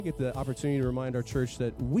Get the opportunity to remind our church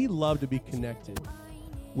that we love to be connected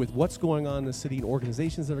with what's going on in the city and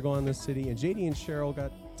organizations that are going on in the city. And JD and Cheryl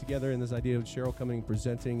got together in this idea of Cheryl coming and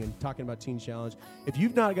presenting and talking about Teen Challenge. If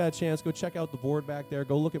you've not got a chance, go check out the board back there.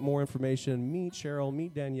 Go look at more information. Meet Cheryl,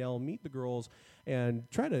 meet Danielle, meet the girls, and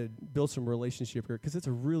try to build some relationship here because it's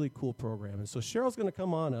a really cool program. And so Cheryl's going to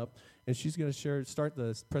come on up, and she's going to start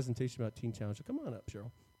the presentation about Teen Challenge. So come on up, Cheryl.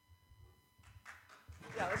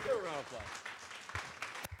 Yeah, let's give her a round of applause.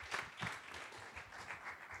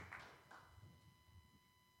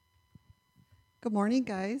 Good morning,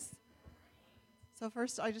 guys. So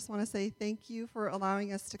first, I just want to say thank you for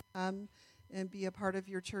allowing us to come and be a part of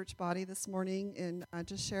your church body this morning and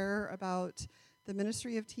just share about the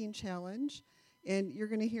ministry of Teen Challenge. And you're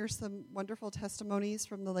going to hear some wonderful testimonies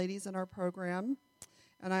from the ladies in our program.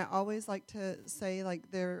 And I always like to say,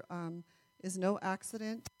 there is no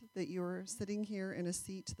accident that you're sitting here in a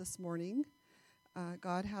seat this morning.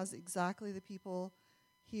 God has exactly the people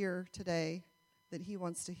here today that he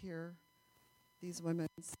wants to hear these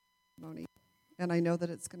women's testimony, and I know that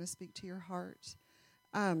it's going to speak to your heart.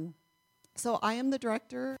 So I am the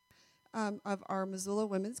director of our Missoula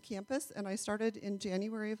Women's Campus, and I started in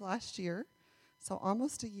January of last year, so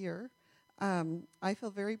almost a year. I feel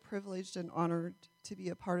very privileged and honored to be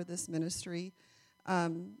a part of this ministry.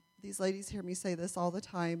 These ladies hear me say this all the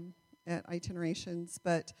time at Itinerations,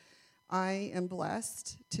 but I am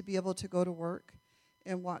blessed to be able to go to work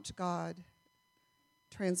and watch God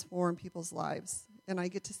transform people's lives. And I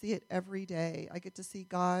get to see it every day. I get to see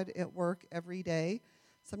God at work every day,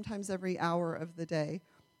 sometimes every hour of the day.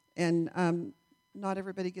 And not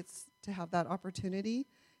everybody gets to have that opportunity.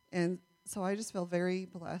 And so I just feel very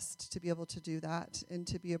blessed to be able to do that and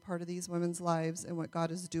to be a part of these women's lives and what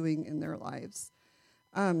God is doing in their lives.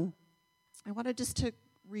 I wanted just to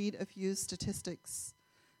read a few statistics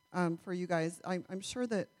for you guys. I'm sure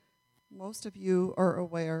that most of you are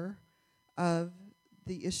aware of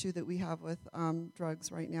the issue that we have with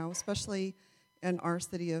drugs right now, especially in our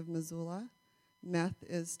city of Missoula. Meth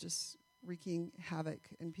is just wreaking havoc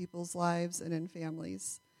in people's lives and in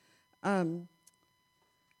families. So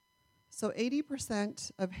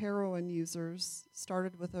 80% of heroin users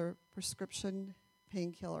started with a prescription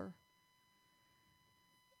painkiller.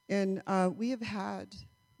 And we have had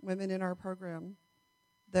women in our program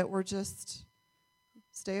that were just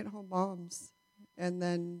stay-at-home moms and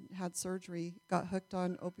then had surgery, got hooked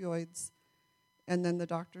on opioids, and then the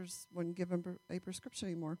doctors wouldn't give them a prescription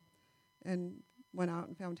anymore and went out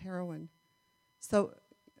and found heroin. So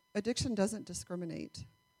addiction doesn't discriminate.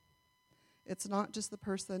 It's not just the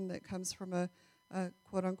person that comes from a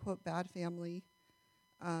quote-unquote bad family.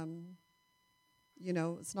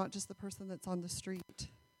 It's not just the person that's on the street.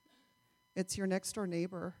 It's your next-door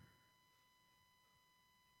neighbor.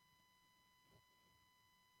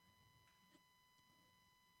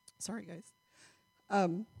 Sorry, guys.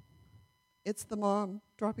 It's the mom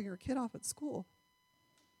dropping her kid off at school.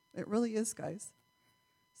 It really is, guys.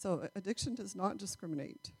 So addiction does not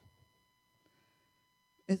discriminate.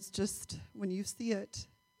 It's just when you see it,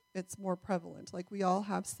 it's more prevalent. Like we all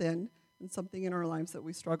have sin and something in our lives that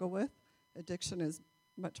we struggle with. Addiction is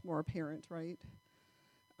much more apparent, right?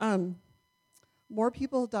 More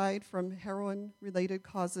people died from heroin-related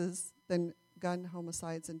causes than gun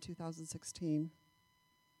homicides in 2016.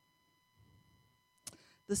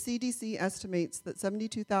 The CDC estimates that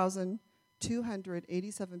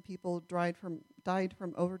 72,287 people died from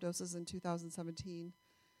overdoses in 2017.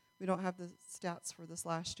 We don't have the stats for this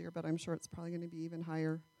last year, but I'm sure it's probably going to be even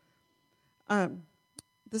higher.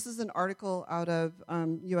 This is an article out of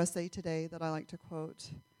USA Today that I like to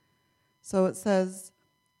quote. So it says,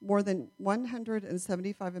 more than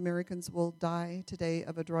 175 Americans will die today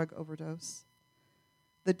of a drug overdose.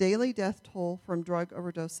 The daily death toll from drug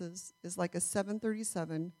overdoses is like a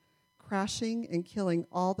 737 crashing and killing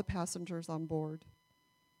all the passengers on board.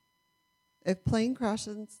 If plane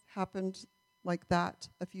crashes happened like that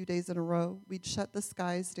a few days in a row, we'd shut the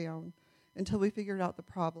skies down until we figured out the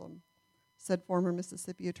problem, said former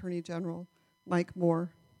Mississippi Attorney General Mike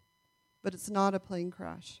Moore. But it's not a plane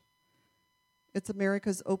crash. It's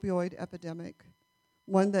America's opioid epidemic,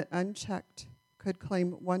 one that unchecked could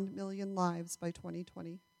claim 1 million lives by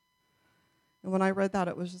 2020. And when I read that,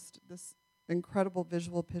 it was just this incredible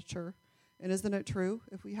visual picture. And isn't it true?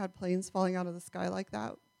 If we had planes falling out of the sky like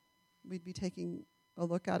that, we'd be taking a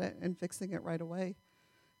look at it and fixing it right away.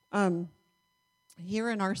 Here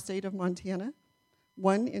in our state of Montana,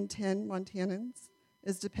 1 in 10 Montanans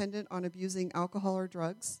is dependent on abusing alcohol or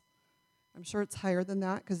drugs. I'm sure it's higher than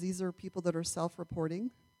that because these are people that are self-reporting.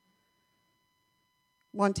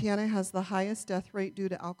 Montana has the highest death rate due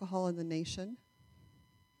to alcohol in the nation.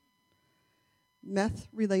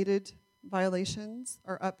 Meth-related violations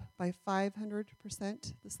are up by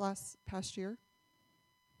 500% this past year.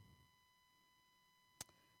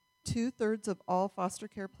 2/3 of all foster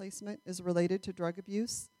care placement is related to drug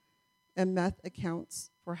abuse, and meth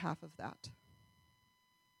accounts for half of that.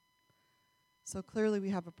 So clearly we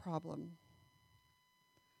have a problem.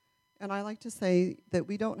 And I like to say that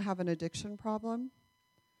we don't have an addiction problem,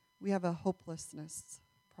 we have a hopelessness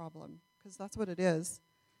problem, because that's what it is.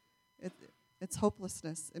 It's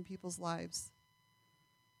hopelessness in people's lives.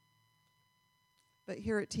 But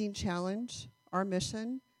here at Teen Challenge, our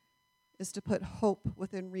mission is to put hope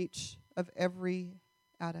within reach of every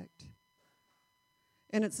addict.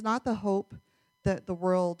 And it's not the hope that the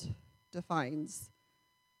world defines.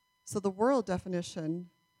 So the world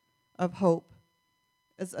definition of hope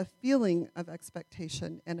is a feeling of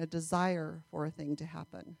expectation and a desire for a thing to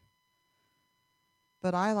happen.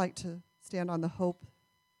 But I like to stand on the hope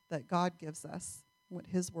that God gives us, what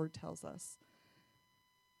His Word tells us.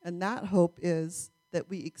 And that hope is that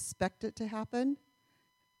we expect it to happen,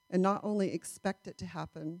 and not only expect it to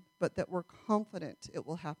happen, but that we're confident it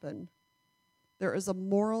will happen. There is a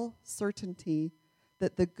moral certainty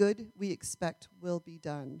that the good we expect will be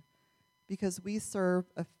done, because we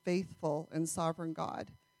serve a faithful and sovereign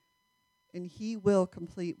God, and He will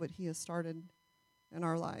complete what He has started in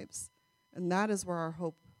our lives. And that is where our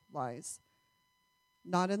hope lies.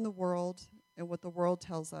 Not in the world and what the world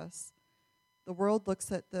tells us. The world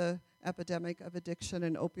looks at the epidemic of addiction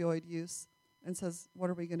and opioid use and says, what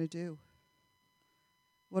are we going to do?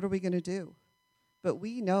 What are we going to do? But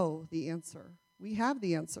we know the answer. We have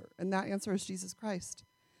the answer, and that answer is Jesus Christ.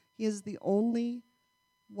 He is the only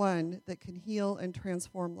one that can heal and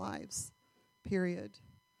transform lives, period.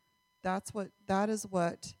 That is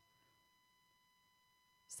what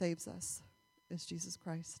saves us, is Jesus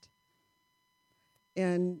Christ.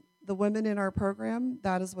 And the women in our program,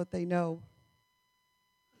 that is what they know.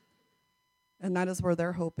 And that is where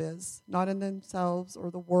their hope is, not in themselves or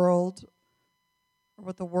the world or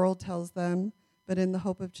what the world tells them, but in the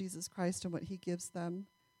hope of Jesus Christ and what He gives them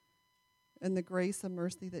and the grace and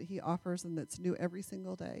mercy that He offers and that's new every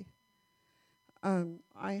single day.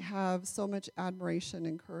 I have so much admiration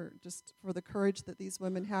and just for the courage that these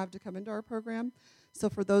women have to come into our program. So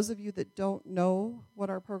for those of you that don't know what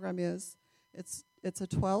our program is, it's a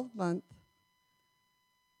 12-month,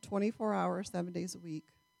 24-hour, 7 days a week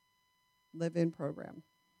live-in program.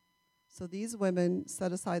 So these women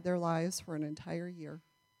set aside their lives for an entire year.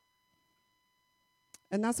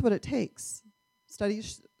 And that's what it takes.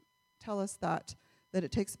 Studies tell us that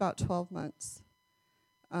it takes about 12 months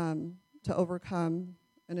to overcome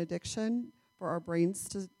an addiction, for our brains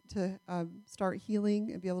to start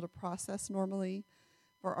healing and be able to process normally,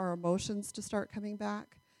 for our emotions to start coming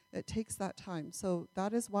back. It takes that time. So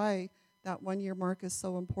that is why that 1 year mark is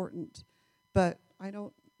so important. But I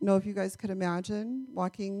don't know if you guys could imagine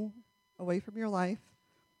walking away from your life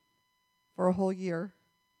for a whole year.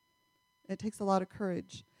 It takes a lot of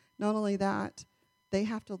courage. Not only that, they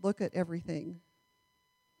have to look at everything.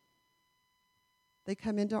 They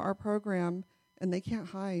come into our program and they can't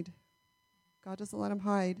hide. God doesn't let them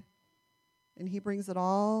hide. And He brings it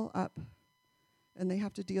all up. And they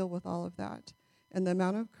have to deal with all of that. And the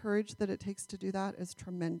amount of courage that it takes to do that is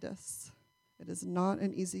tremendous. It is not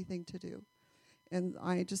an easy thing to do. And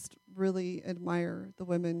I just really admire the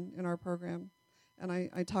women in our program. And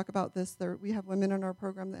I talk about this. We have women in our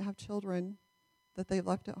program that have children that they've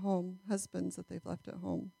left at home, husbands that they've left at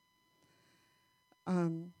home. I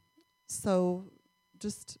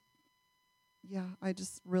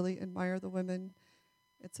just really admire the women.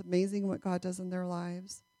 It's amazing what God does in their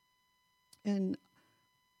lives. And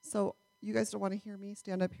so you guys don't want to hear me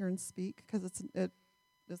stand up here and speak, because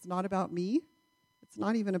it's not about me. It's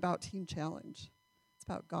not even about Teen Challenge. It's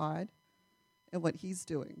about God and what He's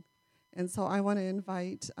doing. And so I want to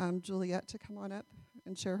invite Juliet to come on up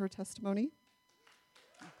and share her testimony.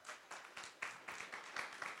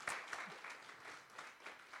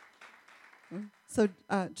 So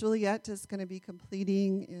Juliet is going to be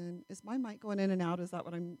completing is my mic going in and out? Is that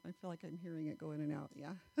what I feel like I'm hearing it go in and out,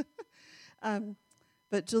 yeah.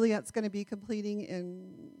 But Juliet's going to be completing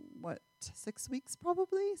in, 6 weeks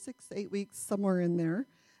probably? 6 to 8 weeks, somewhere in there.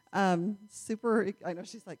 I know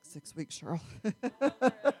she's like, 6 weeks, Cheryl.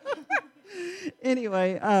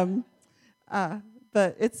 Anyway,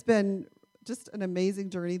 but it's been just an amazing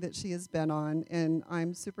journey that she has been on, and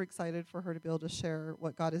I'm super excited for her to be able to share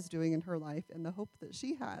what God is doing in her life and the hope that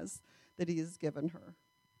she has that He has given her.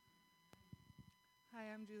 Hi,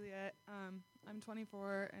 I'm Juliet. I'm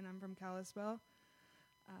 24, and I'm from Kalispell.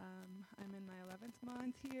 I'm in my 11th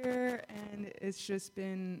month here, and it's just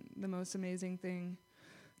been the most amazing thing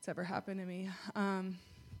that's ever happened to me.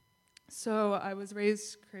 So I was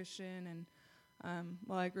raised Christian, and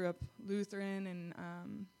I grew up Lutheran, and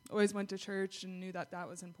always went to church and knew that that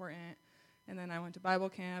was important. And then I went to Bible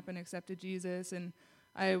camp and accepted Jesus, and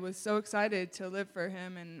I was so excited to live for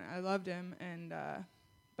him, and I loved him. And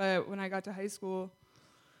but when I got to high school,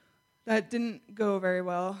 that didn't go very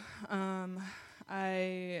well.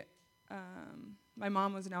 My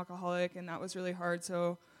mom was an alcoholic, and that was really hard.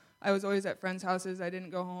 So I was always at friends' houses. I didn't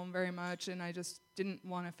go home very much, and I just didn't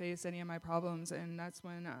want to face any of my problems. And that's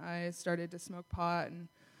when I started to smoke pot, and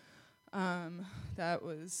that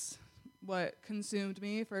was what consumed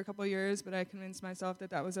me for a couple years. But I convinced myself that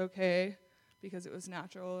that was okay because it was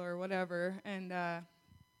natural or whatever. And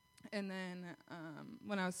then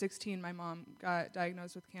when I was 16, my mom got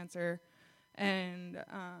diagnosed with cancer, and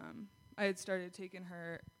I had started taking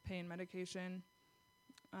her pain medication.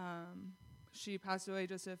 She passed away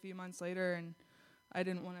just a few months later, and I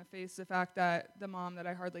didn't want to face the fact that the mom that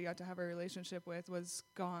I hardly got to have a relationship with was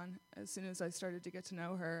gone as soon as I started to get to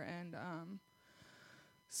know her. And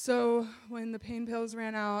so when the pain pills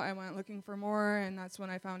ran out, I went looking for more, and that's when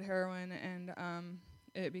I found heroin, and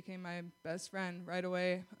it became my best friend right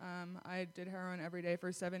away. I did heroin every day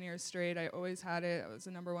for 7 years straight. I always had it. It was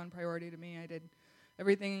the number one priority to me. I did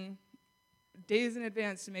everything days in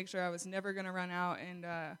advance to make sure I was never going to run out, and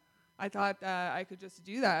I thought that I could just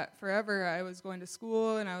do that forever. I was going to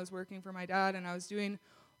school, and I was working for my dad, and I was doing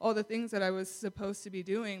all the things that I was supposed to be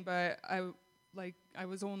doing, but I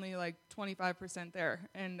was only like 25% there,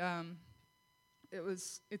 and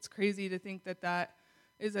it's crazy to think that that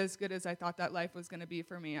is as good as I thought that life was going to be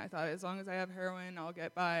for me. I thought as long as I have heroin, I'll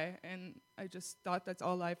get by, and I just thought that's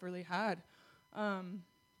all life really had. And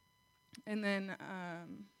then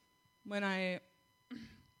when I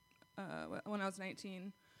was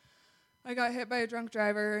 19, I got hit by a drunk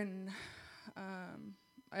driver, and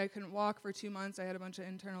I couldn't walk for 2 months. I had a bunch of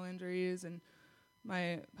internal injuries, and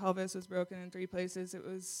my pelvis was broken in 3 places. It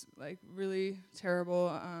was like really terrible.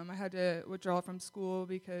 I had to withdraw from school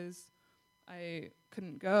because I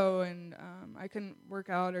couldn't go, and I couldn't work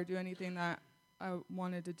out or do anything that I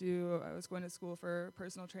wanted to do. I was going to school for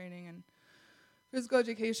personal training and physical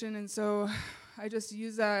education, and so I just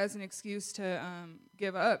used that as an excuse to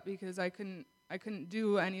give up because I couldn't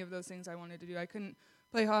do any of those things I wanted to do. I couldn't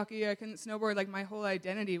play hockey. I couldn't snowboard. Like, my whole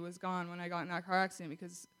identity was gone when I got in that car accident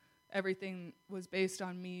because everything was based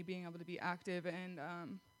on me being able to be active, and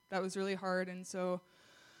that was really hard. And so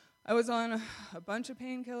I was on a bunch of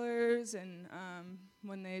painkillers, and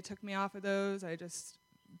when they took me off of those, I just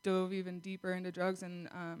dove even deeper into drugs, and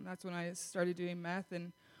that's when I started doing meth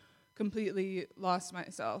and completely lost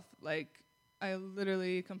myself. Like, I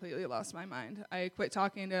literally completely lost my mind. I quit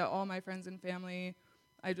talking to all my friends and family.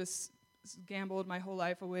 I just gambled my whole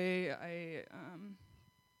life away.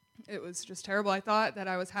 It was just terrible. I thought that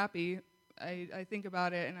I was happy. I think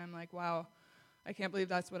about it, and I'm like, wow, I can't believe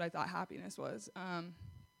that's what I thought happiness was.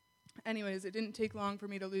 Anyways, it didn't take long for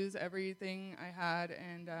me to lose everything I had,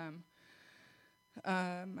 and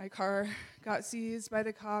my car got seized by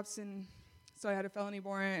the cops, and so I had a felony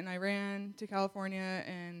warrant, and I ran to California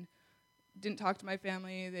and didn't talk to my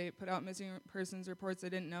family. They put out missing persons reports. They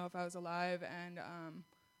didn't know if I was alive, and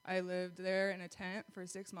I lived there in a tent for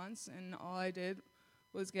 6 months, and all I did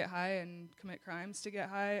was get high and commit crimes to get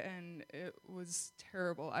high, and it was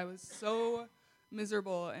terrible. I was so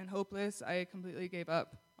miserable and hopeless. I completely gave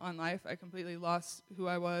up on life. I completely lost who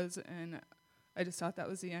I was, and I just thought that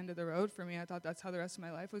was the end of the road for me. I thought that's how the rest of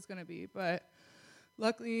my life was going to be, but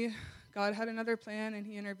luckily, God had another plan, and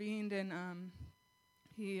he intervened, and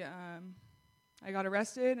I got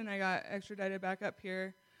arrested, and I got extradited back up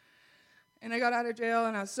here. And I got out of jail,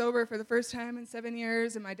 and I was sober for the first time in 7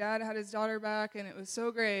 years, and my dad had his daughter back, and it was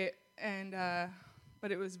so great, and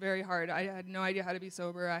but it was very hard. I had no idea how to be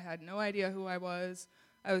sober. I had no idea who I was.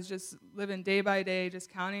 I was just living day by day,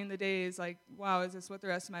 just counting the days, like, wow, is this what the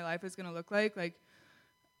rest of my life is going to look like? Like,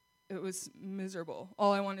 it was miserable.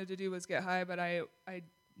 All I wanted to do was get high, but I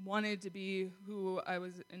wanted to be who I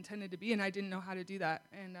was intended to be, and I didn't know how to do that.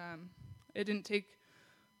 And it didn't take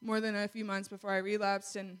more than a few months before I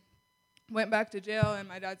relapsed and went back to jail, and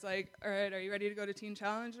my dad's like, all right, are you ready to go to Teen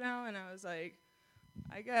Challenge now? And I was like,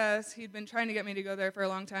 I guess. He'd been trying to get me to go there for a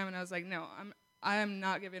long time, and I was like, no, I am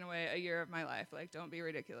not giving away a year of my life. Like, don't be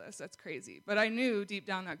ridiculous. That's crazy. But I knew deep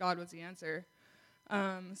down that God was the answer.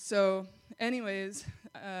 So anyways,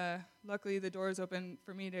 luckily the doors opened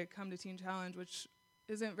for me to come to Teen Challenge, which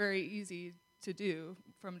isn't very easy to do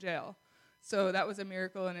from jail. So that was a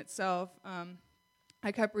miracle in itself.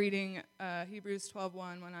 I kept reading Hebrews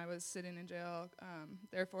 12:1 when I was sitting in jail.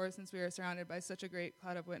 Therefore, since we are surrounded by such a great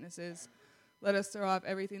cloud of witnesses, let us throw off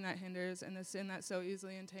everything that hinders and the sin that so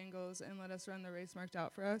easily entangles, and let us run the race marked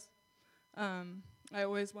out for us. I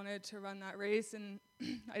always wanted to run that race, and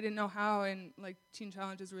I didn't know how, and like Teen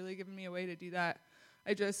Challenge has really given me a way to do that.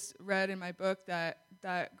 I just read in my book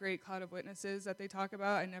that great cloud of witnesses that they talk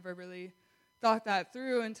about. I never really thought that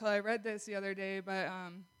through until I read this the other day, but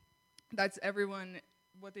that's everyone.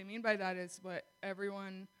 What they mean by that is what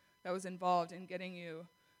everyone that was involved in getting you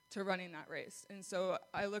to running that race. And so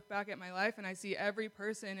I look back at my life and I see every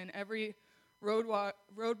person and every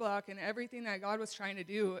roadblock and everything that God was trying to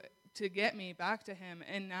do to get me back to him.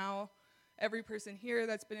 And now every person here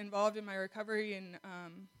that's been involved in my recovery, and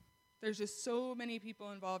there's just so many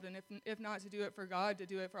people involved, and if not to do it for God, to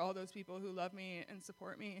do it for all those people who love me and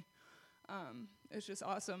support me. It's just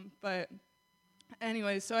awesome. But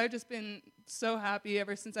anyway, so I've just been so happy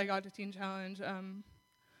ever since I got to Teen Challenge.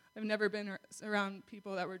 I've never been around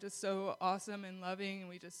people that were just so awesome and loving, and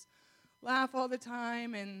we just laugh all the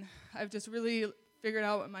time, and I've just really figured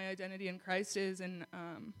out what my identity in Christ is, and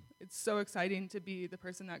it's so exciting to be the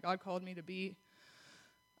person that God called me to be.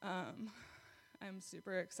 I'm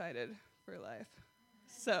super excited for life.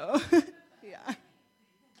 So, yeah.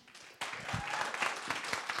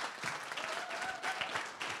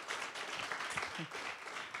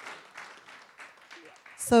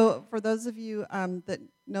 So for those of you that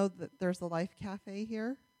know that there's a Life Cafe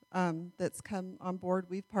here that's come on board,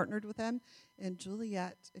 we've partnered with them. And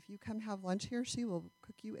Juliet, if you come have lunch here, she will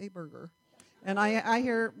cook you a burger. And I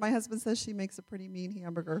hear my husband says she makes a pretty mean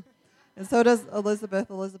hamburger. And so does Elizabeth.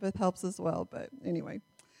 Elizabeth helps as well. But anyway,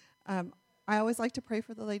 I always like to pray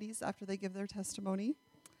for the ladies after they give their testimony.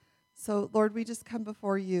 So, Lord, we just come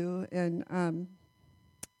before you and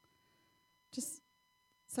just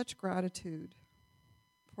such gratitude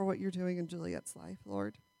for what you're doing in Juliet's life,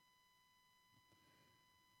 Lord.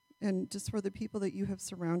 And just for the people that you have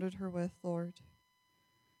surrounded her with, Lord.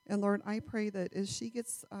 And Lord, I pray that as she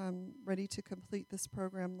gets ready to complete this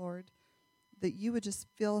program, Lord, that you would just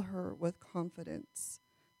fill her with confidence,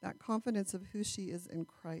 that confidence of who she is in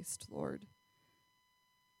Christ, Lord.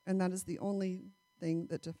 And that is the only thing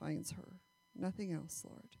that defines her, nothing else,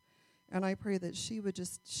 Lord. And I pray that she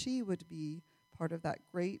would be part of that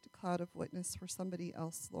great cloud of witness for somebody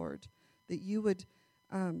else, Lord, that you would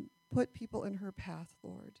put people in her path,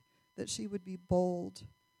 Lord, that she would be bold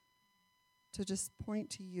to just point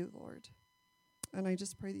to you, Lord. And I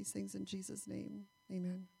just pray these things in Jesus' name.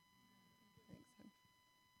 Amen. Thanks.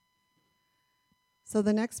 So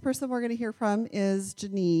the next person we're going to hear from is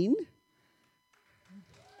Janine.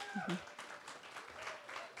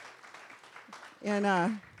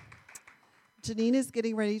 And Janine is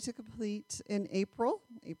getting ready to complete in April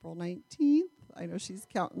 19th. I know she's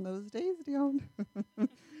counting those days down.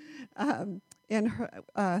 And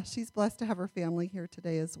she's blessed to have her family here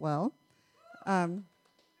today as well. And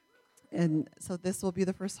so this will be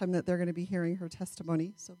the first time that they're going to be hearing her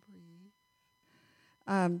testimony. So breathe.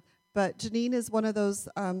 But Janine is one of those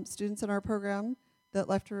students in our program that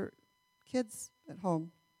left her kids at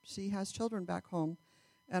home. She has children back home.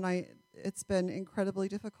 And it's been incredibly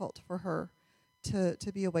difficult for her to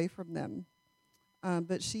be away from them.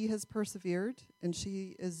 But she has persevered, and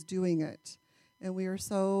she is doing it. And we are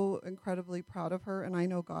so incredibly proud of her, and I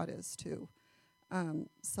know God is too.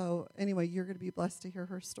 So anyway, you're going to be blessed to hear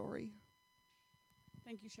her story.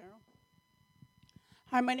 Thank you, Cheryl.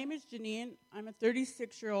 Hi, my name is Janine. I'm a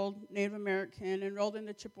 36-year-old Native American enrolled in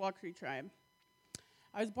the Chippewa Cree tribe.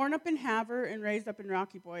 I was born up in Havre and raised up in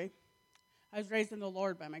Rocky Boy. I was raised in the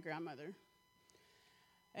Lord by my grandmother.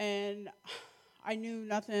 And I knew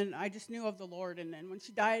nothing. I just knew of the Lord. And then when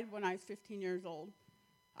she died when I was 15 years old,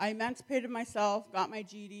 I emancipated myself, got my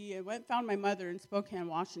GED, and went and found my mother in Spokane,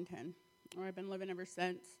 Washington, where I've been living ever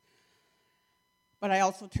since. But I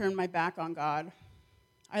also turned my back on God.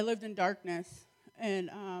 I lived in darkness, and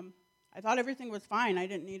I thought everything was fine. I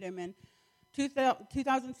didn't need him. In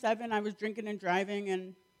 2007, I was drinking and driving,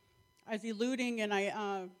 and I was eluding, and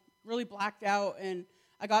I really blacked out, and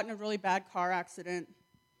I got in a really bad car accident.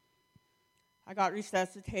 I got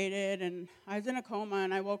resuscitated, and I was in a coma,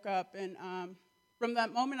 and I woke up, and from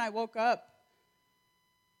that moment I woke up,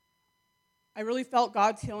 I really felt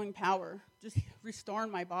God's healing power, just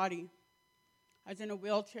restoring my body. I was in a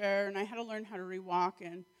wheelchair, and I had to learn how to re-walk,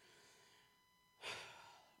 and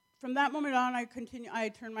from that moment on, I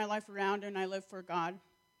turned my life around, and I lived for God.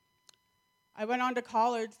 I went on to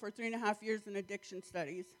college for 3.5 years in addiction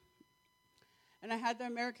studies, and I had the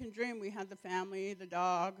American dream. We had the family, the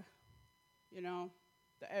dog,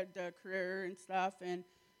 the career and stuff, and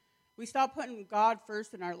we stopped putting God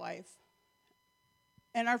first in our life.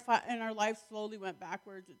 And our life slowly went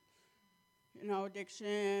backwards.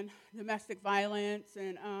 Addiction, domestic violence,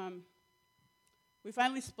 and we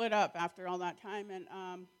finally split up after all that time.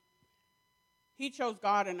 And he chose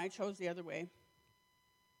God, and I chose the other way.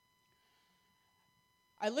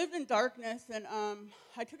 I lived in darkness, and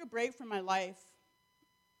I took a break from my life.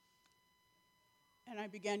 And I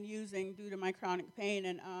began using due to my chronic pain.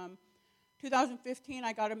 And 2015,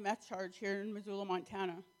 I got a meth charge here in Missoula,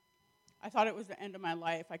 Montana. I thought it was the end of my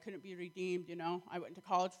life. I couldn't be redeemed, I went to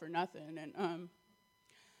college for nothing. And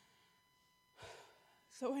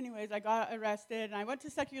so anyways, I got arrested, and I went to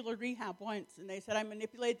secular rehab once, and they said I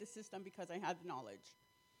manipulated the system because I had the knowledge.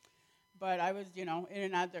 But I was, in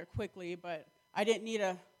and out there quickly, but I didn't need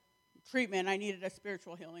a treatment. I needed a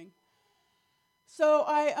spiritual healing. So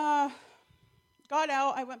I got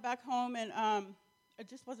out. I went back home, and it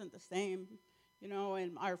just wasn't the same.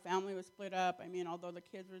 And our family was split up. Although the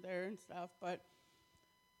kids were there and stuff, but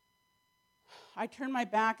I turned my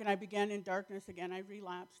back and I began in darkness again. I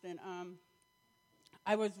relapsed, and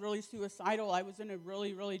I was really suicidal. I was in a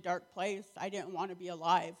really, really dark place. I didn't want to be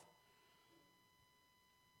alive.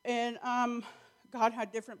 And God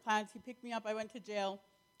had different plans. He picked me up. I went to jail.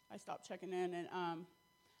 I stopped checking in, and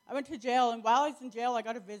I went to jail. And while I was in jail, I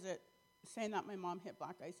got a visit saying that my mom hit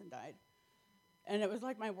black ice and died. And it was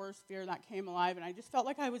like my worst fear that came alive, and I just felt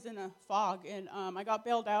like I was in a fog. And I got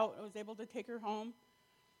bailed out. I was able to take her home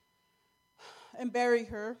and bury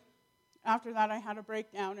her. After that, I had a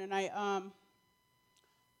breakdown, and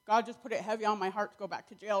God just put it heavy on my heart to go back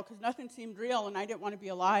to jail because nothing seemed real, and I didn't want to be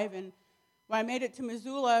alive. And when I made it to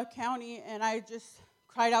Missoula County, and I just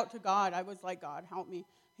cried out to God, I was like, God, help me.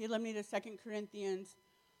 He led me to 2 Corinthians.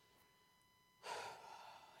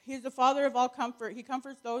 He is the Father of all comfort. He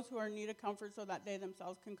comforts those who are in need of comfort so that they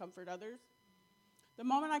themselves can comfort others. The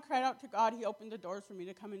moment I cried out to God, he opened the doors for me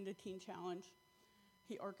to come into Teen Challenge.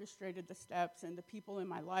 He orchestrated the steps and the people in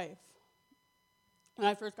my life. When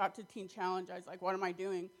I first got to Teen Challenge, I was like, what am I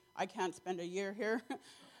doing? I can't spend a year here.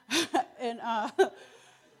 and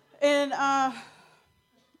I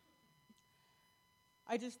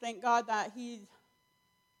just thank God that he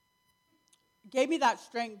gave me that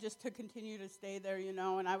strength just to continue to stay there, and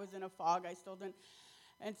I was in a fog. I still didn't.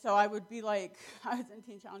 And so I would be like, I was in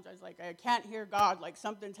Teen Challenge. I was like, I can't hear God. Like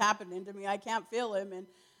something's happening to me. I can't feel him.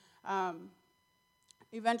 And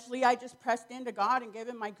eventually I just pressed into God and gave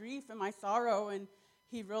him my grief and my sorrow. And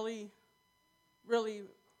he really, really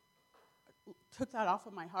took that off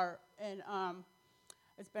of my heart. And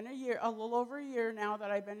it's been a little over a year now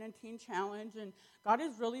that I've been in Teen Challenge, and God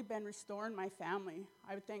has really been restoring my family.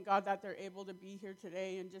 I thank God that they're able to be here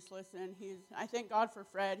today and just listen. I thank God for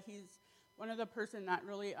Fred. He's one of the person that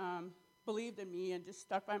really believed in me and just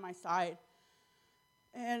stuck by my side.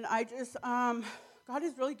 And I just, God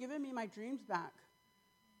has really given me my dreams back.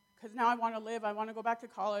 Because now I want to live. I want to go back to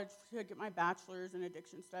college to get my bachelor's in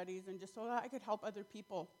addiction studies, and just so that I could help other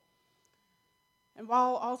people. And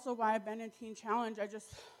while I've been in Teen Challenge, I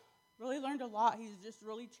just really learned a lot. He's just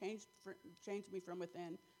really changed me from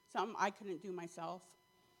within, something I couldn't do myself.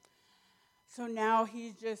 So now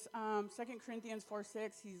he's just, 2 Corinthians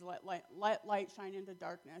 4:6, he's let light shine into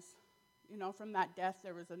darkness. From that death,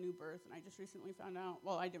 there was a new birth. And I just recently found out,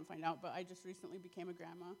 well, I didn't find out, but I just recently became a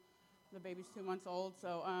grandma. The baby's 2 months old,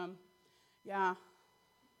 so, yeah.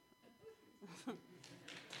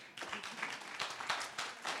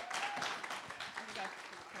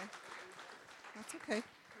 That's okay.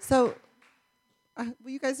 So, will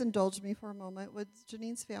you guys indulge me for a moment? Would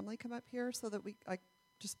Janine's family come up here so that I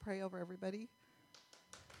just pray over everybody?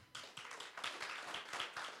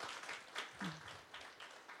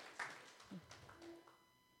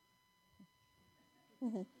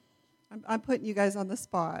 Mm-hmm. I'm putting you guys on the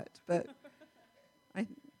spot, but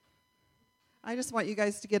I just want you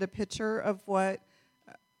guys to get a picture of what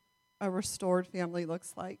a restored family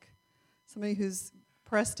looks like. Somebody who's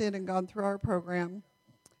pressed in and gone through our program,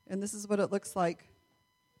 and this is what it looks like.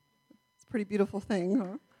 It's a pretty beautiful thing,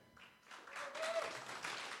 huh?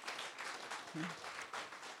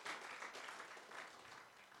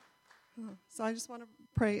 So I just want to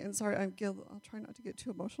pray, and sorry, I'll try not to get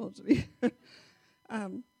too emotional today.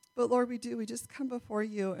 But Lord, we just come before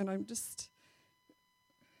you, and I'm just,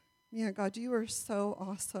 God, you are so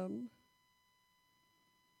awesome.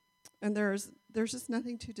 And there's just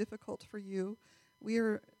nothing too difficult for you. We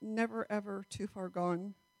are never, ever too far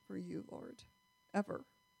gone for you, Lord, ever.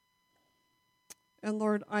 And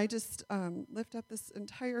Lord, I just lift up this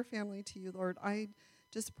entire family to you, Lord. I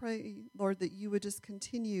just pray, Lord, that you would just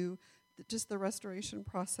continue just the restoration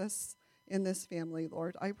process in this family,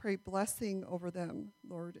 Lord. I pray blessing over them,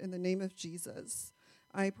 Lord, in the name of Jesus.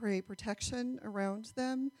 I pray protection around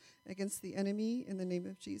them against the enemy in the name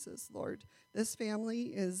of Jesus, Lord. This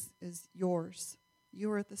family is yours. You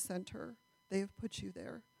are at the center. They have put you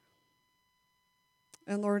there.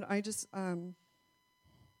 And Lord, I just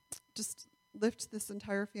lift this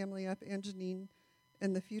entire family up, and Janine,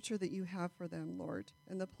 and the future that you have for them, Lord,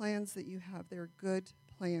 and the plans that you have. They're good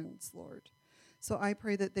plans, Lord. So I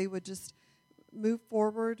pray that they would just move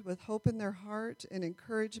forward with hope in their heart and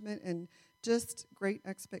encouragement and just great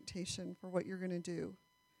expectation for what you're going to do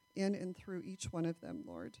in and through each one of them,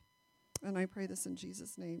 Lord. And I pray this in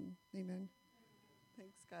Jesus' name. Amen.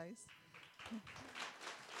 Thanks, guys.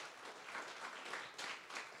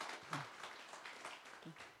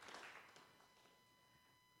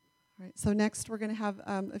 All right, so next we're going to have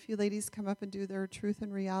a few ladies come up and do their truth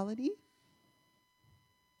and reality.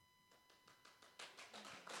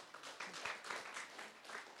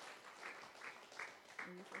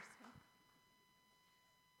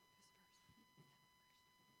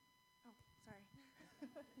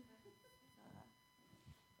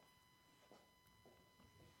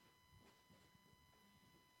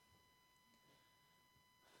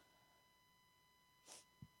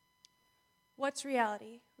 What's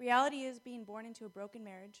reality? Reality is being born into a broken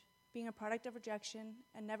marriage, being a product of rejection,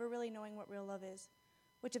 and never really knowing what real love is,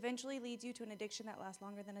 which eventually leads you to an addiction that lasts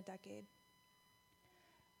longer than a decade.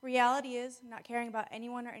 Reality is not caring about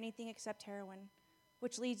anyone or anything except heroin,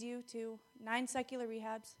 which leads you to 9 secular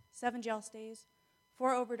rehabs, 7 jail stays,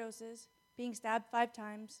 4 overdoses, being stabbed 5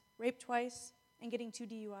 times, raped twice, and getting 2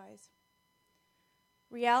 DUIs.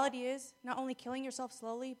 Reality is not only killing yourself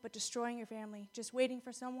slowly, but destroying your family, just waiting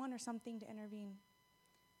for someone or something to intervene.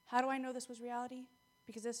 How do I know this was reality?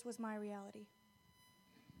 Because this was my reality.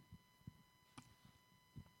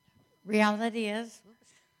 Reality is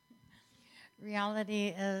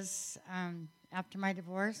after my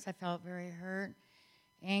divorce, I felt very hurt,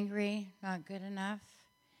 angry, not good enough,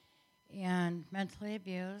 and mentally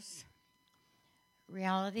abused.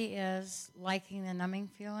 Reality is liking the numbing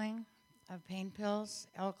feeling of pain pills,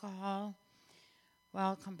 alcohol,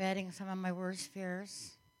 while combating some of my worst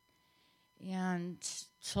fears, and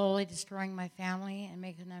slowly destroying my family and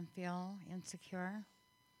making them feel insecure.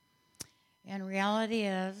 And reality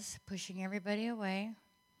is pushing everybody away.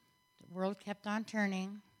 The world kept on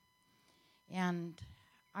turning, and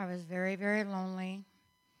I was very, very lonely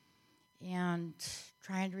and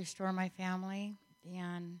trying to restore my family,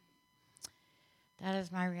 and that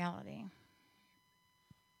is my reality.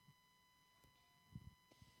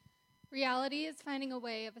 Reality is finding a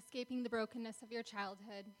way of escaping the brokenness of your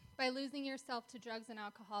childhood by losing yourself to drugs and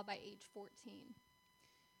alcohol by age 14.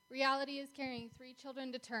 Reality is carrying 3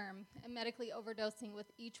 children to term and medically overdosing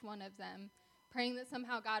with each one of them, praying that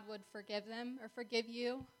somehow God would forgive them or forgive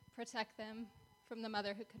you, protect them from the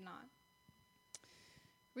mother who could not.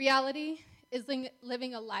 Reality is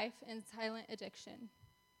living a life in silent addiction,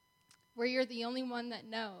 where you're the only one that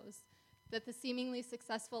knows that the seemingly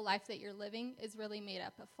successful life that you're living is really made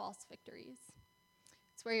up of false victories.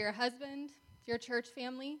 It's where your husband, your church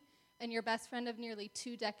family, and your best friend of nearly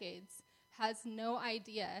 2 decades has no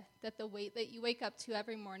idea that the weight that you wake up to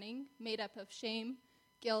every morning, made up of shame,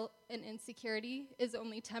 guilt, and insecurity, is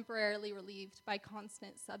only temporarily relieved by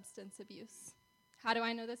constant substance abuse. How do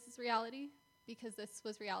I know this is reality? Because this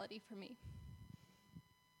was reality for me.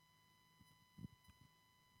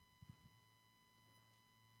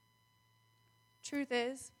 Truth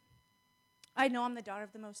is, I know I'm the daughter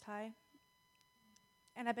of the Most High,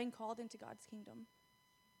 and I've been called into God's kingdom.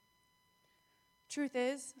 Truth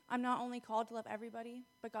is, I'm not only called to love everybody,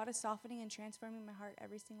 but God is softening and transforming my heart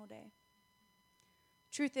every single day.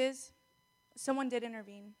 Truth is, someone did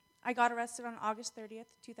intervene. I got arrested on August 30th,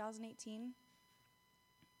 2018.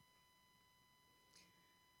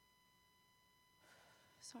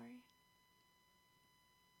 Sorry.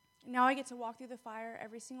 Now I get to walk through the fire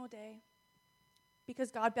every single day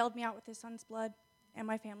because God bailed me out with his son's blood and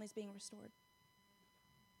my family's being restored.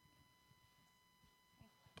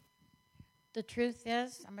 The truth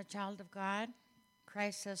is, I'm a child of God.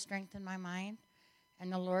 Christ has strengthened my mind,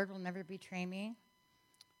 and the Lord will never betray me.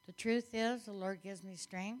 The truth is, the Lord gives me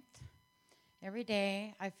strength. Every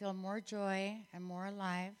day, I feel more joy and more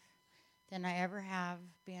alive than I ever have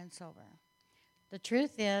being sober. The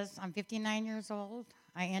truth is, I'm 59 years old.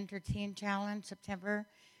 I entered Teen Challenge September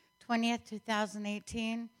 20th,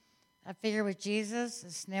 2018. I figure with Jesus,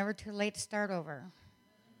 it's never too late to start over.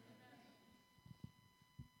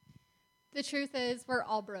 The truth is, we're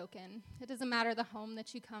all broken. It doesn't matter the home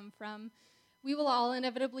that you come from. We will all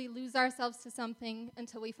inevitably lose ourselves to something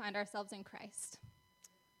until we find ourselves in Christ.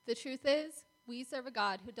 The truth is, we serve a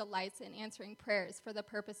God who delights in answering prayers for the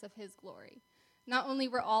purpose of his glory. Not only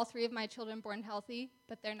were all 3 of my children born healthy,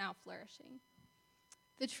 but they're now flourishing.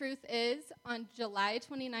 The truth is, on July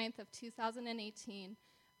 29th of 2018,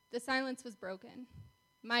 the silence was broken.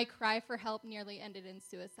 My cry for help nearly ended in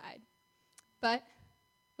suicide. But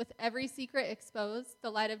with every secret exposed, the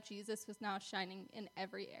light of Jesus was now shining in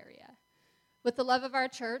every area. With the love of our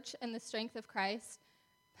church and the strength of Christ,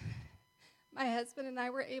 my husband and I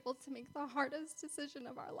were able to make the hardest decision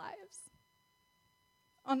of our lives.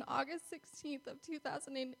 On August 16th of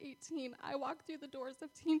 2018, I walked through the doors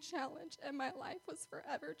of Teen Challenge, and my life was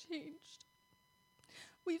forever changed.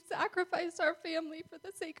 We've sacrificed our family for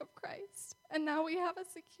the sake of Christ, and now we have a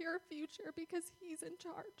secure future because he's in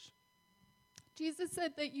charge. Jesus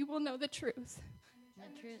said that you will know the truth.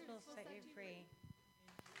 And the truth will set you free.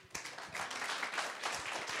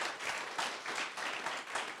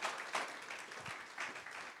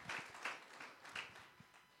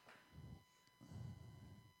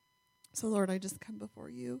 So, Lord, I just come before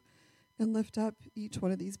you and lift up each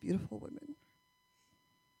one of these beautiful women.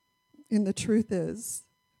 And the truth is,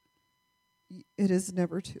 it is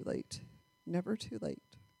never too late. Never too late.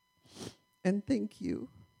 And thank you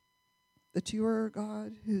that you are a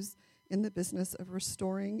God who's in the business of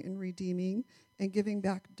restoring and redeeming and giving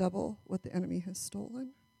back double what the enemy has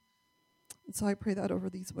stolen. And so I pray that over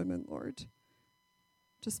these women, Lord.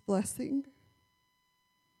 Just blessing.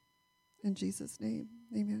 In Jesus' name,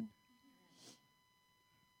 amen.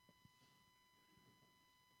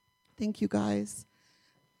 Thank you, guys.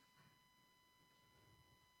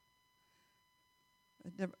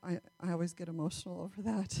 I always get emotional over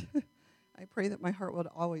that. I pray that my heart would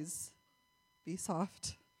always be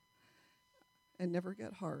soft and never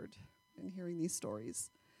get hard in hearing these stories.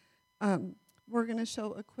 We're going to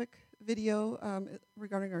show a quick video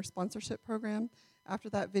regarding our sponsorship program. After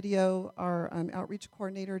that video, our outreach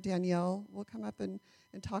coordinator, Danielle, will come up and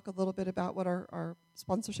talk a little bit about what our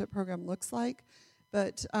sponsorship program looks like.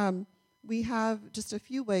 But we have just a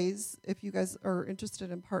few ways if you guys are interested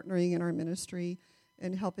in partnering in our ministry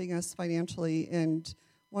and helping us financially. And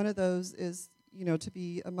one of those is, to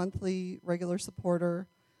be a monthly regular supporter.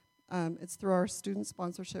 It's through our student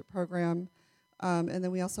sponsorship program. And then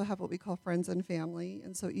we also have what we call friends and family.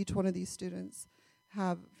 And so each one of these students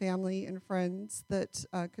have family and friends that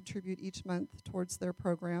contribute each month towards their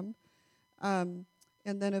program. And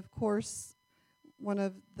then, of course, one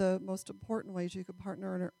of the most important ways you can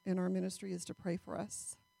partner in our ministry is to pray for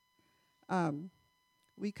us.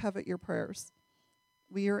 We covet your prayers.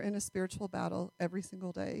 We are in a spiritual battle every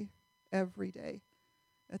single day, every day.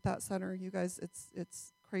 At that center, you guys,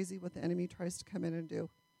 it's crazy what the enemy tries to come in and do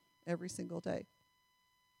every single day.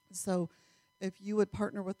 So if you would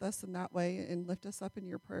partner with us in that way and lift us up in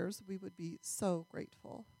your prayers, we would be so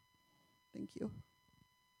grateful. Thank you.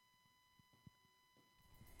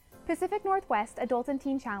 Pacific Northwest Adult and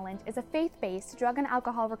Teen Challenge is a faith-based drug and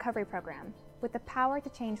alcohol recovery program with the power to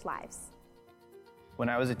change lives. When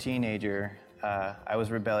I was a teenager, I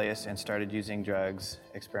was rebellious and started using drugs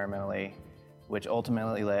experimentally, which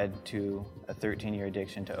ultimately led to a 13-year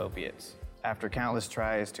addiction to opiates. After countless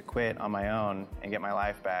tries to quit on my own and get my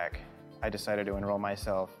life back, I decided to enroll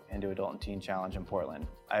myself into Adult and Teen Challenge in Portland.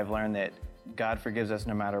 I've learned that God forgives us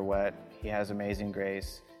no matter what. He has amazing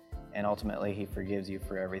grace, and ultimately he forgives you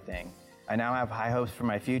for everything. I now have high hopes for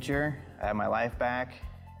my future. I have my life back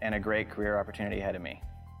and a great career opportunity ahead of me.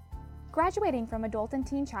 Graduating from Adult and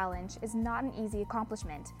Teen Challenge is not an easy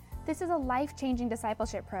accomplishment. This is a life-changing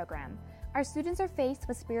discipleship program. Our students are faced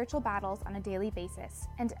with spiritual battles on a daily basis,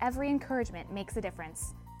 and every encouragement makes a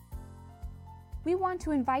difference. We want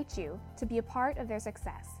to invite you to be a part of their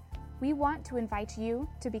success. We want to invite you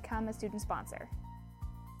to become a student sponsor.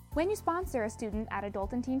 When you sponsor a student at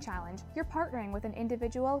Adult and Teen Challenge, you're partnering with an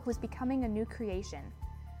individual who's becoming a new creation.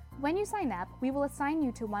 When you sign up, we will assign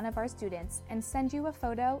you to one of our students and send you a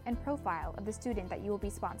photo and profile of the student that you will be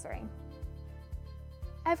sponsoring.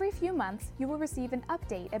 Every few months, you will receive an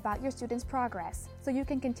update about your student's progress, so you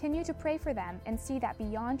can continue to pray for them and see that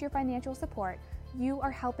beyond your financial support, you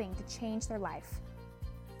are helping to change their life.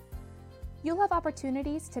 You'll have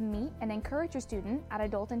opportunities to meet and encourage your student at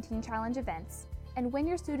Adult and Teen Challenge events, and when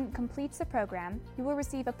your student completes the program, you will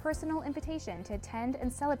receive a personal invitation to attend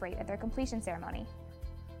and celebrate at their completion ceremony.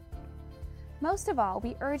 Most of all,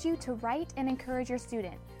 we urge you to write and encourage your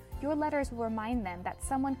student. Your letters will remind them that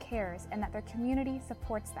someone cares and that their community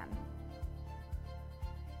supports them.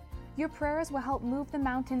 Your prayers will help move the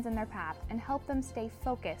mountains in their path and help them stay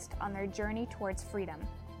focused on their journey towards freedom.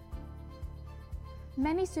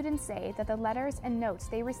 Many students say that the letters and notes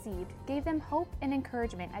they received gave them hope and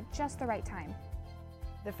encouragement at just the right time.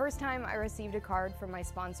 The first time I received a card from my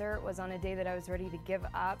sponsor was on a day that I was ready to give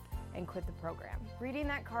up and quit the program. Reading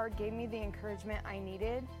that card gave me the encouragement I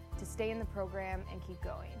needed to stay in the program and keep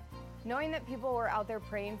going. Knowing that people were out there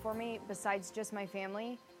praying for me besides just my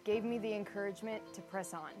family gave me the encouragement to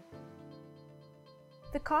press on.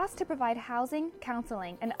 The cost to provide housing,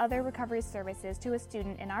 counseling, and other recovery services to a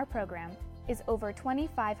student in our program is over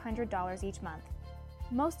 $2,500 each month.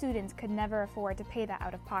 Most students could never afford to pay that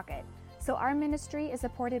out of pocket, so our ministry is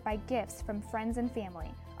supported by gifts from friends and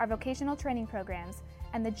family, our vocational training programs,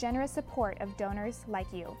 and the generous support of donors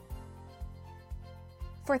like you.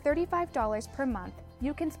 For $35 per month,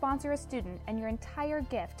 you can sponsor a student and your entire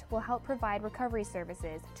gift will help provide recovery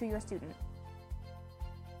services to your student.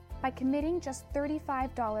 By committing just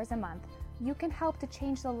 $35 a month, you can help to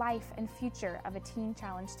change the life and future of a Teen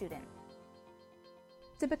Challenge student.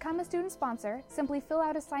 To become a student sponsor, simply fill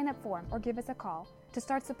out a sign-up form or give us a call to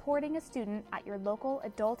start supporting a student at your local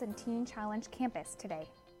Adult and Teen Challenge campus today.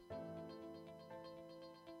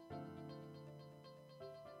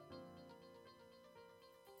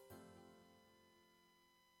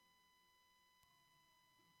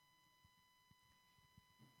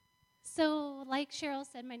 So, like Cheryl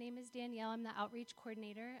said, my name is Danielle. I'm the outreach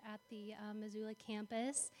coordinator at the Missoula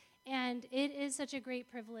campus, and it is such a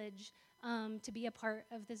great privilege to be a part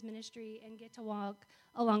of this ministry and get to walk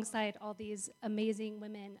alongside all these amazing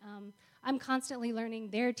women. I'm constantly learning.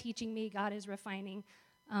 They're teaching me. God is refining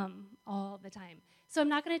all the time. So I'm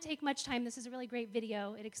not going to take much time. This is a really great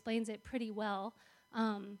video. It explains it pretty well.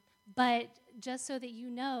 But just so that you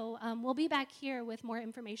know, we'll be back here with more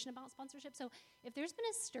information about sponsorship. So if there's been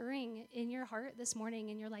a stirring in your heart this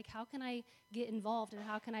morning and you're like, how can I get involved and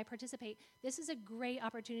how can I participate? This is a great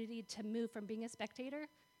opportunity to move from being a spectator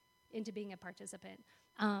into being a participant.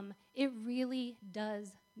 It really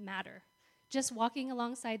does matter. Just walking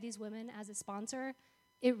alongside these women as a sponsor,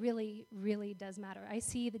 it really, really does matter. I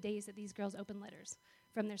see the days that these girls open letters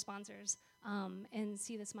from their sponsors and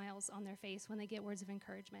see the smiles on their face when they get words of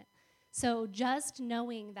encouragement. So just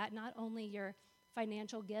knowing that not only your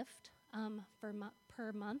financial gift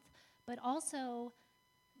per month, but also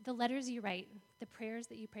the letters you write, the prayers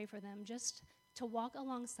that you pray for them, just to walk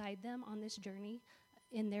alongside them on this journey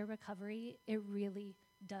in their recovery, it really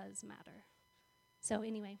does matter. So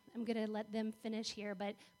anyway, I'm going to let them finish here,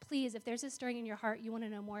 but please, if there's a stirring in your heart, you want to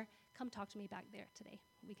know more, come talk to me back there today.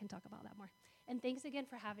 We can talk about that more. And thanks again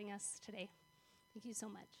for having us today. Thank you so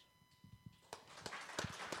much.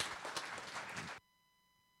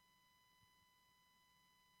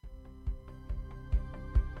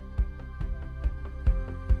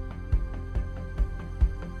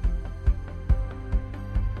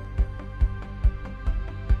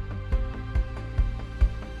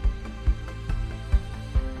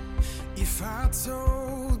 If I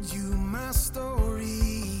told you my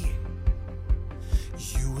story,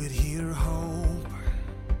 you would hear hope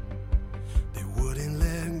that wouldn't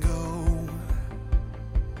let go.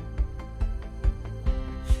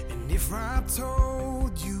 And if I told